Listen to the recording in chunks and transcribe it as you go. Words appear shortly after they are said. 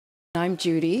I'm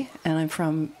Judy, and I'm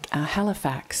from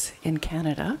Halifax in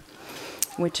Canada,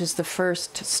 which is the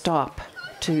first stop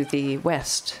to the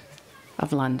west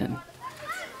of London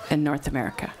in North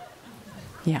America.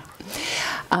 Yeah.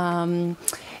 And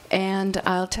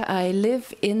I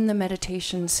live in the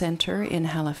meditation center in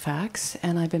Halifax,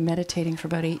 and I've been meditating for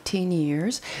about 18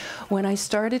 years. When I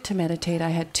started to meditate, I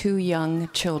had 2 young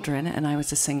children, and I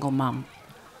was a single mom.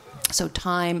 So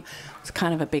time was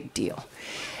kind of a big deal.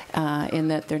 In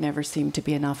that there never seemed to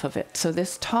be enough of it. So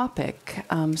this topic,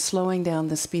 slowing down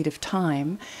the speed of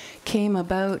time, came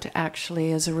about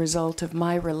actually as a result of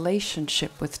my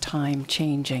relationship with time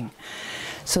changing.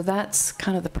 So that's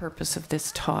kind of the purpose of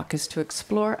this talk, is to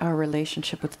explore our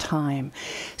relationship with time.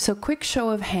 So quick show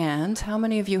of hands, how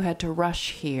many of you had to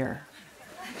rush here?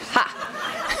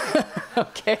 Ha!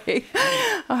 Okay.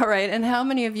 All right, and how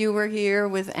many of you were here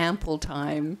with ample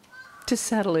time to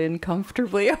settle in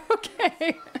comfortably?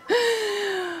 Okay.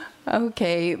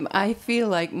 Okay, I feel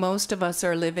like most of us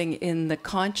are living in the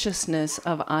consciousness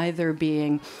of either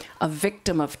being a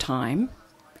victim of time,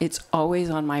 it's always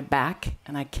on my back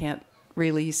and I can't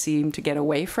really seem to get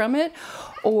away from it,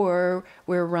 or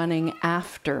we're running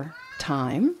after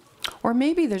time. Or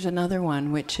maybe there's another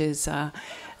one, which is,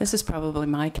 this is probably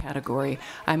my category.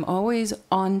 I'm always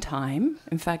on time.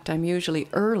 In fact, I'm usually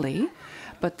early,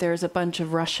 but there's a bunch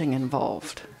of rushing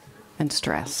involved and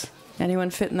stress. Anyone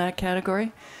fit in that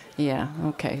category? Yeah,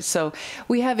 okay. So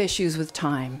we have issues with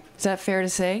time. Is that fair to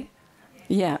say?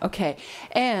 Yeah, okay.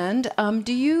 And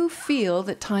do you feel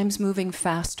that time's moving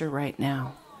faster right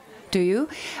now? Do you?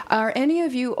 Are any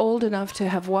of you old enough to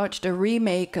have watched a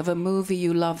remake of a movie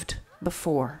you loved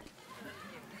before?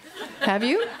 Have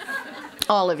you?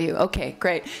 All of you. Okay,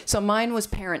 great. So mine was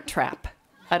Parent Trap.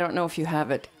 I don't know if you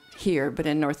have it here, but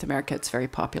in North America it's very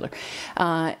popular.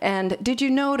 And did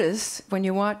you notice when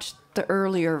you watched the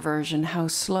earlier version how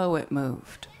slow it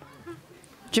moved?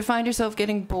 Did you find yourself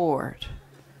getting bored?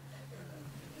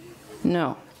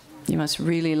 No. You must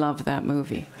really love that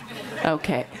movie.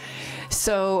 Okay.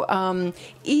 So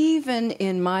even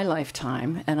in my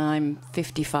lifetime, and I'm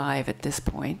 55 at this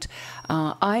point,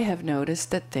 I have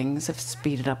noticed that things have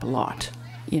speeded up a lot,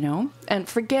 you know? And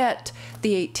forget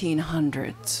the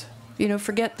 1800s. You know,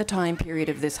 forget the time period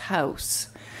of this house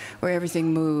where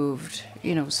everything moved,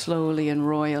 you know, slowly and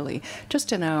royally,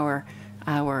 just in our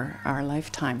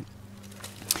lifetime.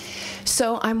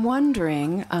 So I'm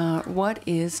wondering, what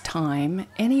is time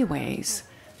anyways?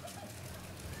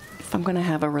 If I'm going to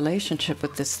have a relationship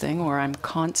with this thing, or I'm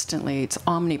constantly, it's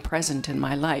omnipresent in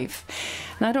my life.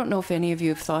 And I don't know if any of you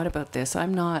have thought about this.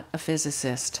 I'm not a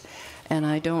physicist, and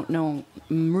I don't know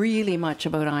really much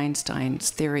about Einstein's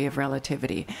theory of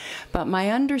relativity. But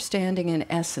my understanding in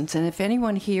essence, and if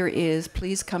anyone here is,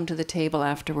 please come to the table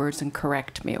afterwards and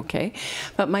correct me, okay?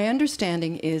 But my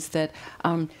understanding is that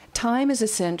time is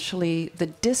essentially the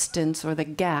distance or the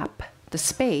gap, the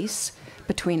space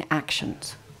between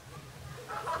actions.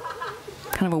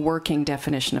 Kind of a working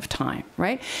definition of time,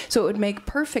 right? So it would make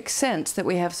perfect sense that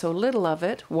we have so little of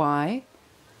it. Why?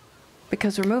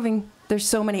 Because we're moving, there's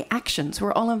so many actions.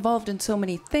 We're all involved in so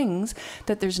many things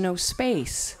that there's no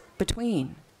space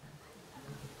between.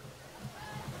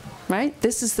 Right?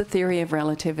 This is the theory of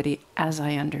relativity as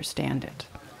I understand it.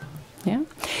 Yeah?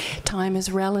 Time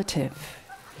is relative.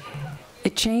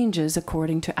 It changes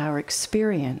according to our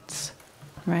experience,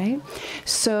 right?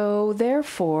 So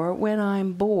therefore, when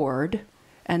I'm bored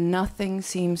and nothing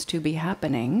seems to be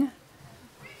happening,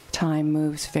 time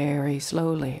moves very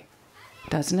slowly,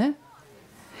 doesn't it?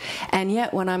 And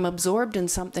yet when I'm absorbed in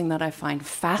something that I find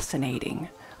fascinating,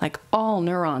 like all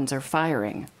neurons are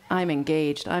firing, I'm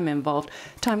engaged, I'm involved,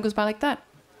 time goes by like that,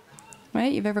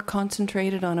 right? You've ever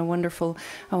concentrated on a wonderful,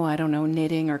 oh, I don't know,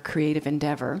 knitting or creative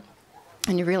endeavor,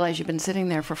 and you realize you've been sitting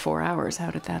there for 4 hours.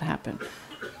 How did that happen?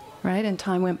 Right? And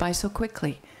time went by so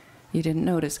quickly. You didn't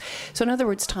notice. So in other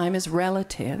words, time is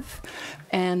relative,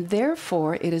 and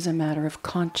therefore it is a matter of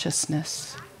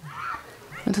consciousness.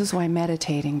 And this is why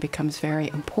meditating becomes very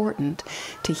important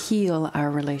to heal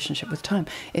our relationship with time.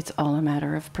 It's all a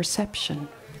matter of perception.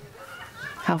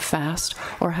 How fast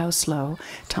or how slow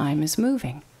time is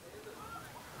moving.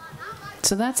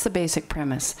 So that's the basic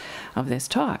premise of this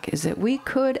talk, is that we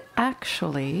could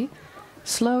actually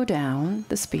slow down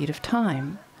the speed of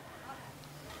time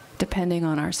depending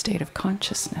on our state of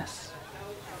consciousness.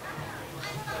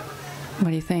 What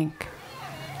do you think?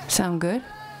 Sound good?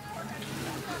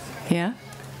 Yeah?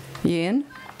 You in?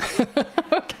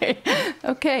 Okay.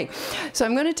 Okay. So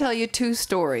I'm going to tell you 2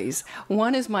 stories.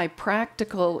 One is my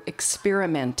practical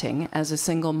experimenting as a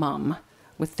single mom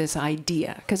with this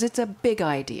idea, because it's a big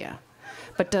idea,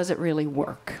 but does it really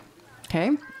work?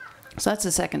 Okay? So that's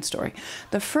the second story.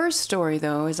 The first story,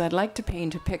 though, is I'd like to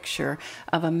paint a picture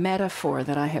of a metaphor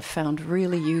that I have found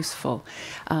really useful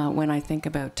when I think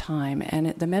about time. And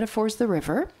the metaphor is the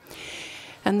river.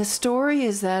 And the story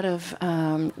is that of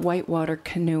whitewater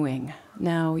canoeing.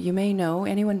 Now, you may know,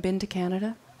 anyone been to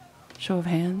Canada? Show of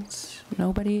hands.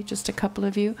 Nobody? Just a couple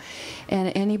of you?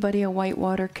 And anybody a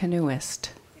whitewater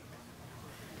canoeist?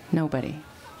 Nobody.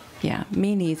 Yeah,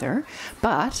 me neither.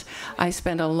 But I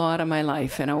spent a lot of my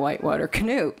life in a whitewater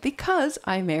canoe because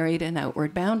I married an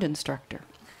outward bound instructor.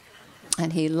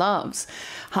 And he loved,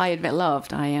 I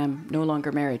am no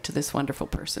longer married to this wonderful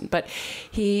person, but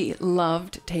he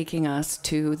loved taking us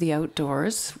to the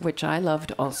outdoors, which I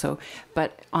loved also,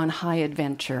 but on high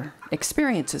adventure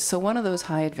experiences. So one of those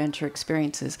high adventure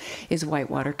experiences is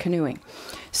whitewater canoeing.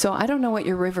 So I don't know what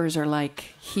your rivers are like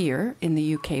here in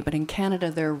the UK, but in Canada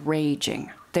they're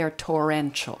raging. They're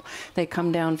torrential. They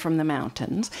come down from the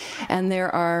mountains. And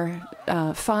there are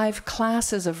 5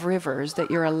 classes of rivers that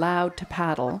you're allowed to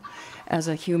paddle as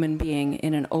a human being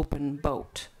in an open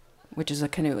boat, which is a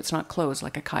canoe. It's not closed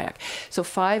like a kayak. So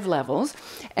 5 levels.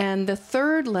 And the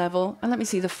third level, let me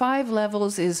see, the 5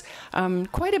 levels is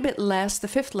quite a bit less, the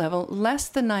 5th level, less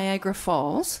than Niagara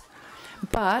Falls,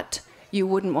 but you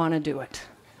wouldn't want to do it.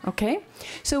 Okay?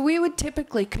 So we would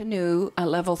typically canoe a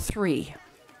level 3.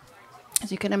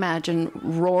 As you can imagine,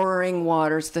 roaring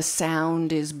waters, the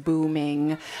sound is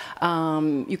booming.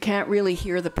 You can't really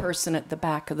hear the person at the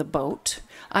back of the boat.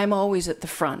 I'm always at the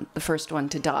front, the first one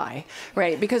to die,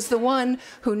 right? Because the one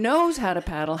who knows how to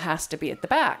paddle has to be at the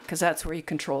back, because that's where you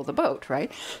control the boat,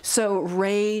 right? So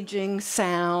raging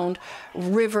sound,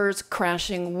 rivers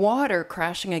crashing, water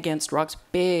crashing against rocks,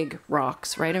 big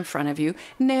rocks right in front of you,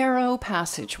 narrow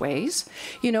passageways.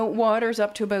 You know, water's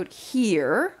up to about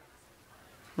here,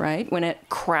 right, when it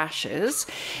crashes,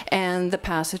 and the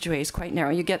passageway is quite narrow.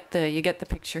 You get the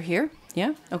picture here?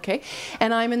 Yeah? Okay.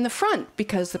 And I'm in the front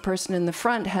because the person in the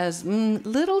front has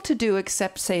little to do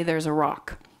except say there's a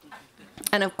rock.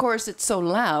 And of course, it's so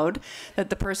loud that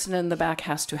the person in the back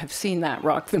has to have seen that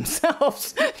rock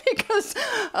themselves because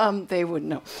they wouldn't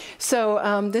know.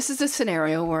 So this is a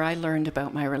scenario where I learned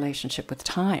about my relationship with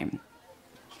time.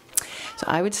 So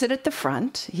I would sit at the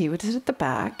front, he would sit at the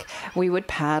back. We would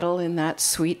paddle in that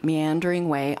sweet meandering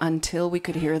way until we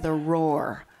could hear the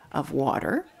roar of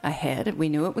water ahead. We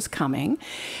knew it was coming.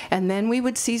 And then we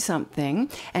would see something,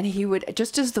 and he would,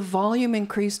 just as the volume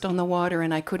increased on the water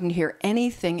and I couldn't hear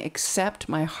anything except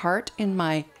my heart in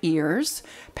my ears,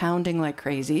 pounding like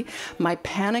crazy, my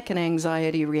panic and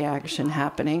anxiety reaction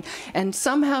happening, and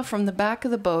somehow from the back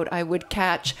of the boat I would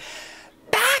catch,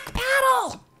 "Back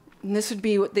paddle!" And this would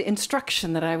be the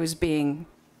instruction that I was being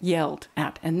yelled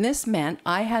at. And this meant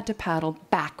I had to paddle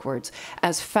backwards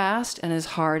as fast and as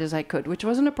hard as I could, which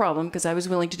wasn't a problem because I was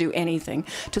willing to do anything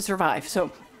to survive.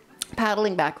 So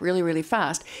paddling back really, really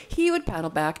fast, he would paddle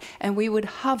back and we would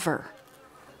hover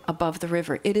above the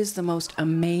river. It is the most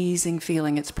amazing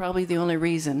feeling. It's probably the only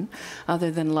reason,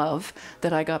 other than love,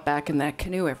 that I got back in that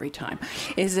canoe every time,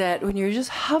 is that when you're just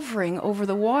hovering over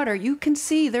the water, you can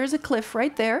see there's a cliff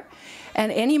right there.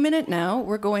 And any minute now,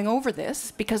 we're going over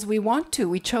this because we want to.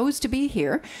 We chose to be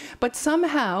here. But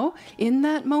somehow, in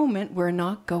that moment, we're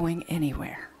not going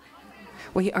anywhere.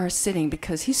 We are sitting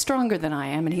because he's stronger than I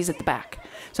am and he's at the back.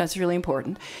 So that's really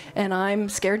important. And I'm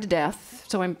scared to death,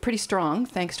 so I'm pretty strong,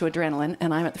 thanks to adrenaline,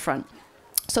 and I'm at the front.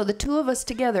 So the two of us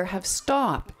together have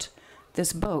stopped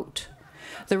this boat.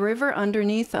 The river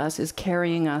underneath us is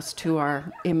carrying us to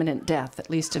our imminent death, at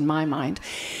least in my mind.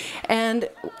 And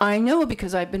I know,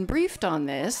 because I've been briefed on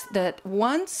this, that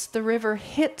once the river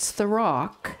hits the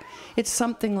rock, it's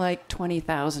something like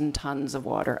 20,000 tons of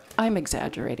water. I'm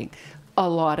exaggerating. A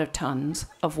lot of tons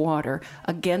of water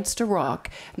against a rock.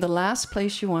 The last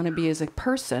place you want to be as a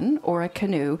person or a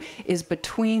canoe is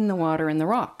between the water and the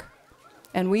rock.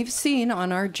 And we've seen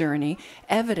on our journey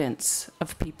evidence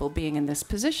of people being in this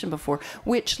position before,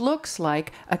 which looks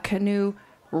like a canoe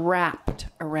wrapped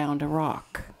around a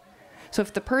rock. So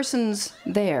if the person's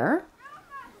there,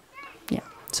 yeah,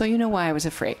 so you know why I was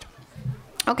afraid.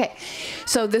 Okay,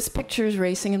 so this picture is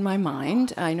racing in my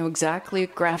mind. I know exactly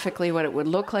graphically what it would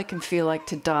look like and feel like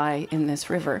to die in this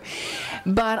river.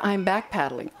 But I'm back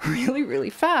paddling really,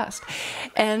 really fast.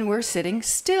 And we're sitting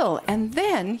still. And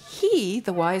then he,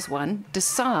 the wise one,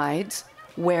 decides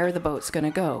where the boat's going to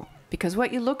go. Because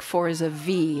what you look for is a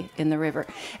V in the river.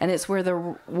 And it's where the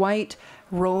white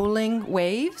rolling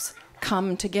waves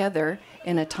come together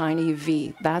in a tiny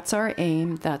V. That's our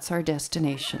aim, that's our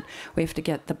destination. We have to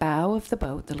get the bow of the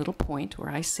boat, the little point where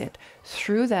I sit,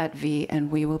 through that V, and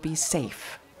we will be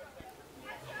safe.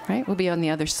 Right? We'll be on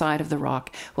the other side of the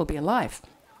rock. We'll be alive.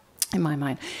 in my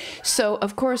mind. So,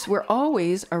 of course, we're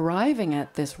always arriving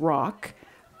at this rock,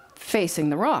 facing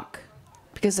the rock,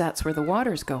 because that's where the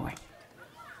water's going.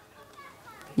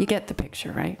 You get the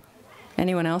picture, right?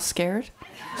 Anyone else scared?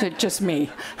 Is it just me?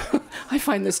 I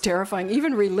find this terrifying.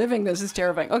 Even reliving this is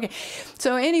terrifying. Okay,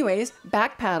 so anyways,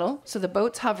 back paddle. So the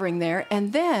boat's hovering there.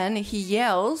 And then he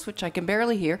yells, which I can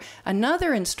barely hear,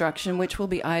 another instruction, which will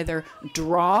be either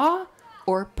draw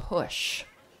or push.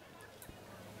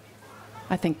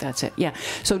 I think that's it. Yeah.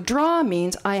 So draw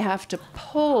means I have to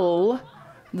pull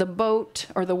the boat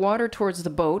or the water towards the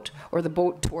boat or the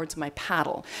boat towards my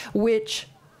paddle, which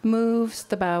moves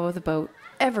the bow of the boat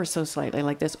ever so slightly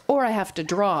like this. Or I have to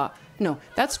draw. No,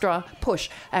 that's draw, push.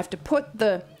 I have to put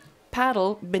the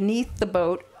paddle beneath the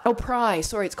boat. Oh, pry.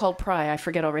 Sorry, it's called pry. I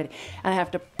forget already. And I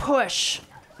have to push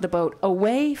the boat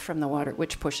away from the water,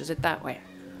 which pushes it that way.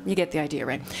 You get the idea,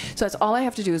 right? So that's all I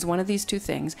have to do is one of these two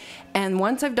things. And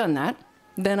once I've done that,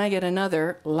 then I get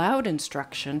another loud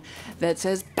instruction that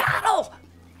says, paddle!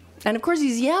 And of course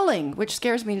he's yelling, which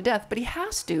scares me to death, but he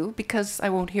has to because I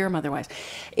won't hear him otherwise.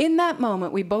 In that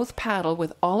moment, we both paddle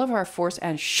with all of our force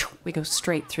and shoo, we go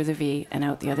straight through the V and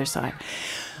out the other side.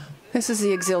 This is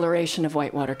the exhilaration of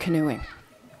whitewater canoeing.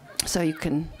 So you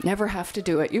can never have to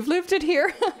do it. You've lived it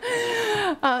here.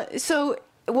 So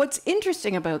what's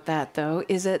interesting about that, though,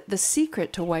 is that the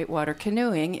secret to whitewater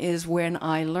canoeing is when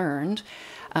I learned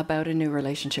about a new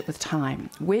relationship with time,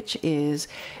 which is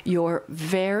you're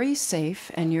very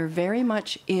safe and you're very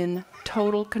much in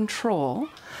total control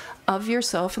of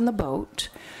yourself and the boat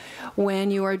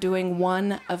when you are doing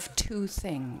one of two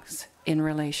things in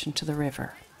relation to the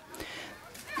river.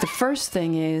 The first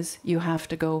thing is you have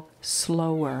to go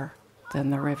slower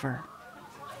than the river.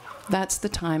 That's the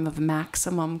time of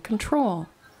maximum control.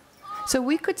 So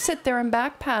we could sit there and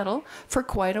back paddle for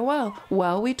quite a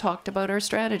while we talked about our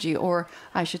strategy, or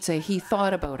I should say he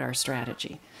thought about our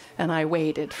strategy and I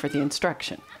waited for the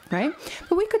instruction, right?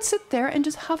 But we could sit there and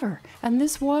just hover and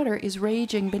this water is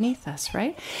raging beneath us,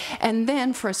 right? And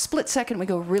then for a split second we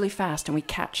go really fast and we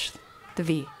catch the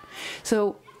V.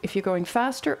 So if you're going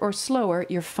faster or slower,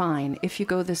 you're fine. If you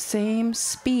go the same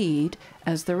speed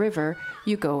as the river,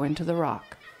 you go into the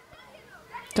rock.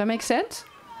 Does that make sense?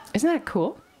 Isn't that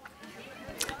cool?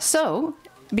 So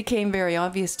it became very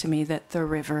obvious to me that the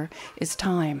river is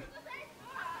time.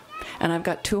 And I've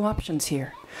got two options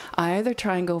here. I either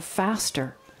try and go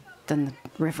faster than the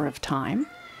river of time,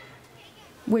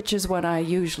 which is what I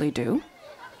usually do,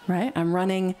 right? I'm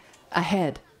running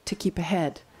ahead to keep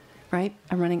ahead, right?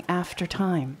 I'm running after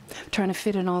time, trying to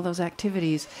fit in all those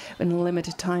activities in a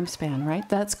limited time span, right?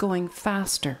 That's going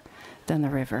faster than the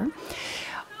river.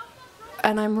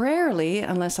 And I'm rarely,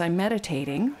 unless I'm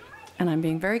meditating, and I'm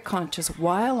being very conscious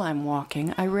while I'm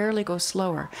walking, I rarely go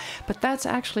slower. But that's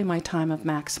actually my time of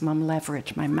maximum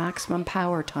leverage. My maximum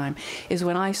power time is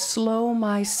when I slow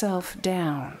myself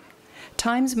down.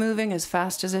 Time's moving as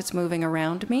fast as it's moving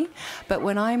around me, but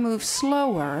when I move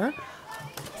slower,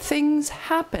 things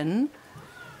happen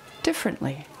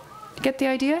differently. Get the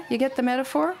idea? You get the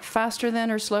metaphor? Faster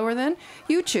than or slower than?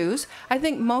 You choose. I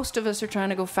think most of us are trying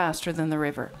to go faster than the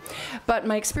river. But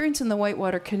my experience in the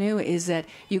whitewater canoe is that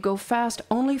you go fast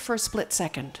only for a split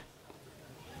second,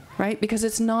 right? Because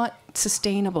it's not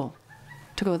sustainable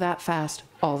to go that fast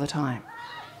all the time,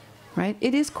 right?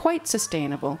 It is quite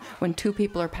sustainable when two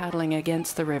people are paddling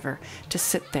against the river to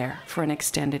sit there for an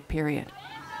extended period.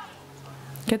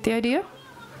 Get the idea?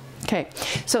 Okay,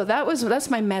 so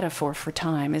that's my metaphor for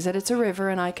time, is that it's a river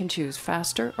and I can choose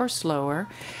faster or slower.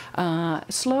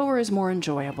 Slower is more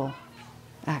enjoyable,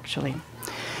 actually.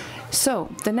 So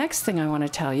the next thing I want to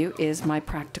tell you is my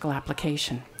practical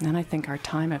application. And I think our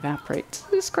time evaporates.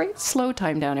 This is great. Slow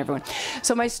time down, everyone.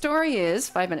 So my story is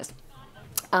 5 minutes.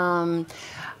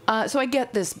 So I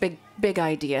get this big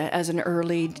idea as an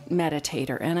early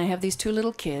meditator, and I have these two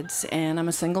little kids, and I'm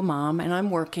a single mom, and I'm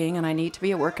working, and I need to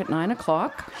be at work at 9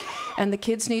 o'clock, and the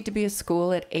kids need to be at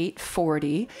school at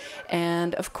 8:40,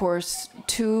 and of course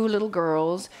 2 little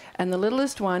girls, and the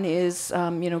littlest one is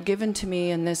given to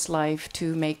me in this life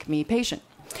to make me patient.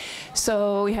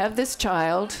 So we have this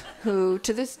child who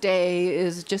to this day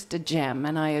is just a gem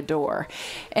and I adore.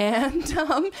 And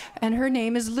her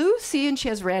name is Lucy and she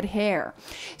has red hair.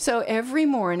 So every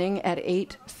morning at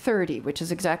 8:30, which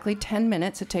is exactly 10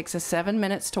 minutes, it takes us 7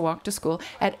 minutes to walk to school.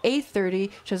 At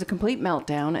 8:30, she has a complete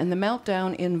meltdown, and the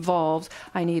meltdown involves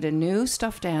I need a new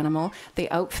stuffed animal. The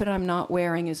outfit I'm not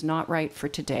wearing is not right for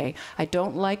today. I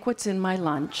don't like what's in my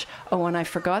lunch. Oh, and I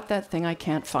forgot that thing I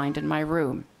can't find in my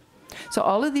room. So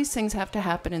all of these things have to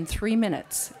happen in 3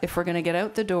 minutes if we're going to get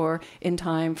out the door in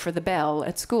time for the bell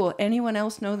at school. Anyone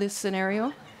else know this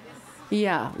scenario?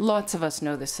 Yeah, lots of us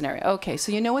know this scenario. Okay,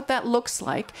 so you know what that looks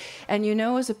like. And you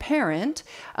know, as a parent,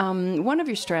 one of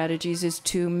your strategies is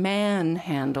to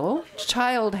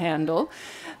child handle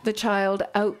the child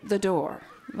out the door.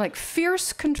 Like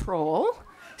fierce control,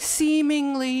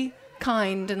 seemingly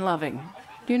kind and loving.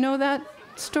 Do you know that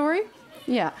story?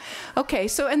 Yeah. Okay,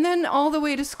 so and then all the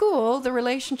way to school, the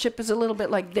relationship is a little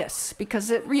bit like this because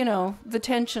the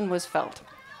tension was felt.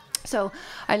 So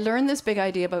I learned this big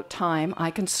idea about time. I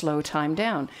can slow time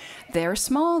down. They're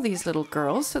small, these little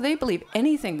girls, so they believe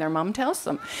anything their mom tells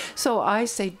them. So I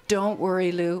say, don't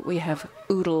worry, Lou, we have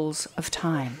oodles of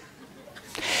time.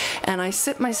 And I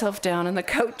sit myself down on the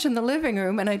couch in the living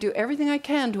room and I do everything I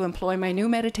can to employ my new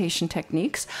meditation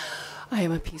techniques. I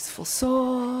am a peaceful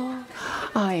soul.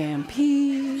 I am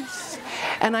peace.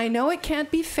 And I know it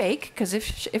can't be fake, because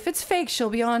if it's fake, she'll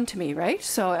be on to me, right?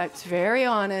 So it's very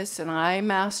honest, and I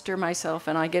master myself,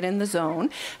 and I get in the zone.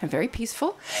 I'm very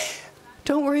peaceful.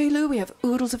 Don't worry, Lou, we have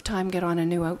oodles of time. Get on a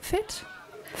new outfit.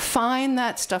 Find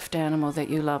that stuffed animal that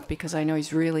you love, because I know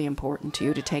he's really important to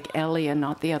you, to take Ellie and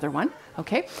not the other one,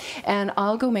 okay? And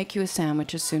I'll go make you a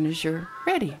sandwich as soon as you're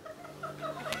ready.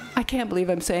 I can't believe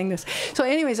I'm saying this. So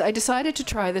anyways, I decided to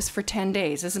try this for 10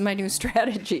 days. This is my new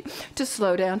strategy, to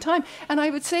slow down time. And I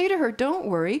would say to her, don't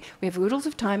worry, we have oodles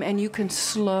of time, and you can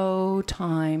slow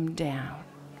time down.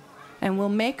 And we'll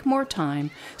make more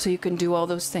time so you can do all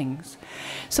those things.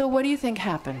 So what do you think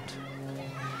happened?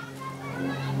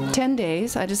 10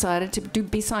 days, I decided to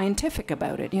be scientific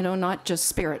about it, not just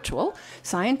spiritual,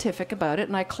 scientific about it,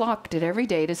 and I clocked it every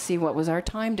day to see what was our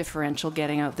time differential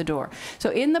getting out the door. So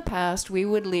in the past, we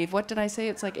would leave, what did I say?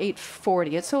 It's like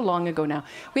 8:40. It's so long ago now.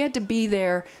 We had to be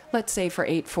there, let's say, for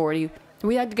 8:40.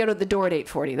 We had to go to the door at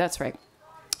 8:40, that's right.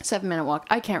 7-minute walk,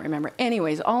 I can't remember.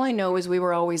 Anyways, all I know is we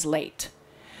were always late.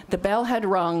 The bell had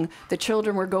rung, the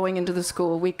children were going into the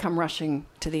school, we'd come rushing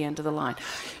to the end of the line.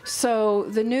 So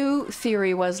the new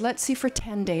theory was, let's see for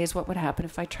 10 days what would happen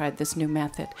if I tried this new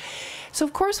method. So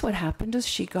of course what happened is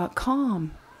she got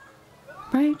calm,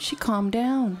 right? She calmed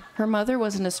down. Her mother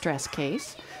wasn't a stress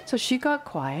case, so she got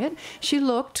quiet. She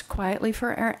looked quietly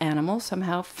for our animal,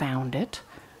 somehow found it.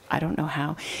 I don't know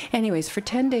how. Anyways, for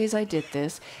 10 days I did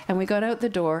this, and we got out the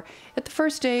door. At the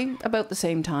first day, about the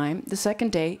same time. The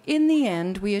second day, in the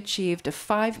end, we achieved a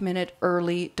 5-minute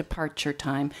early departure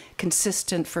time,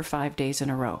 consistent for 5 days in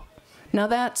a row. Now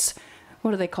that's,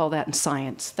 what do they call that in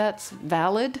science? That's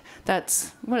valid?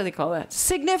 That's, what do they call that?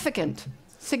 Significant.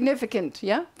 Significant,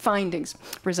 yeah? Findings,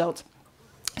 results.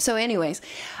 So anyways,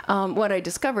 what I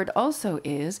discovered also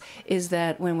is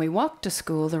that when we walked to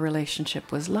school, the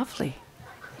relationship was lovely,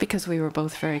 because we were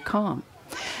both very calm.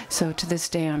 So to this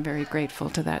day, I'm very grateful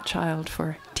to that child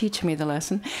for teaching me the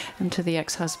lesson, and to the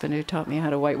ex-husband who taught me how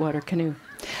to whitewater canoe.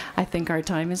 I think our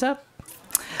time is up.